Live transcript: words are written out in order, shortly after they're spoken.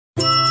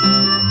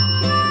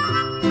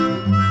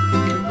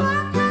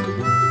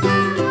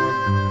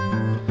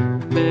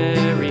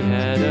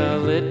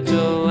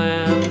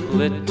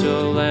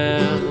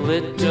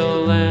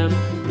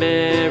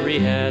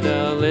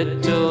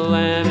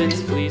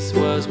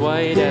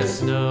white as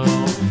snow.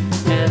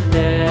 And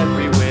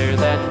everywhere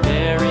that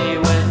Mary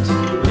went,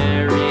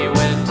 Mary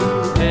went,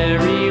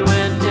 Mary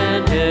went,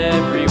 and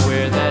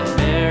everywhere that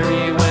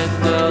Mary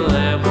went, the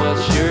lamb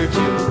was sure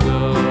to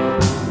go.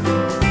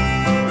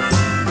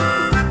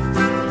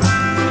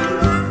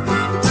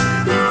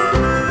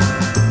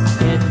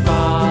 It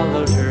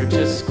followed her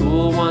to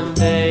school one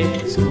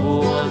day,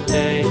 school one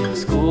day,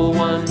 school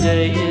one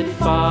day. It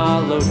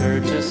followed her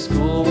to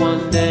school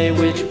one day,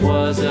 which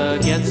was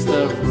against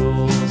the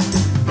rules.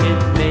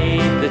 It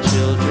made the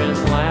children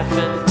laugh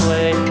and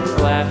play,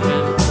 laugh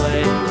and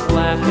play,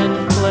 laugh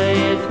and play.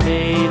 It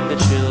made the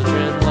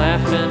children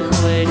laugh and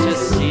play to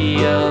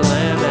see a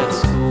lamb at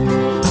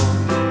school.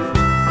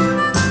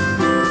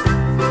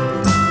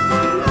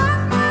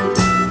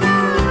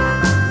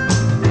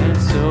 And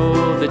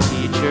so the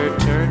teacher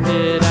turned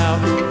it out,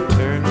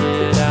 turned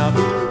it out,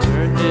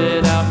 turned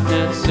it out.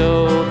 And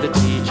so the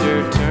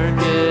teacher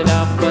turned it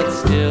out, but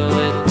still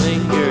it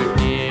lingered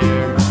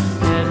near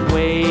and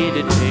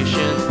waited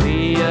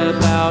patiently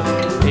about,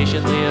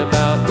 patiently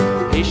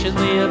about,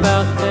 patiently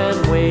about,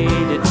 and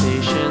waited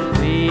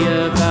patiently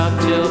about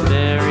till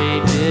Mary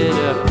did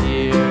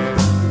appear.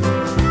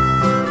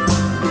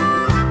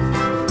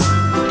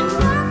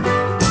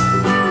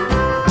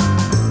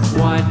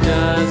 Why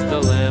does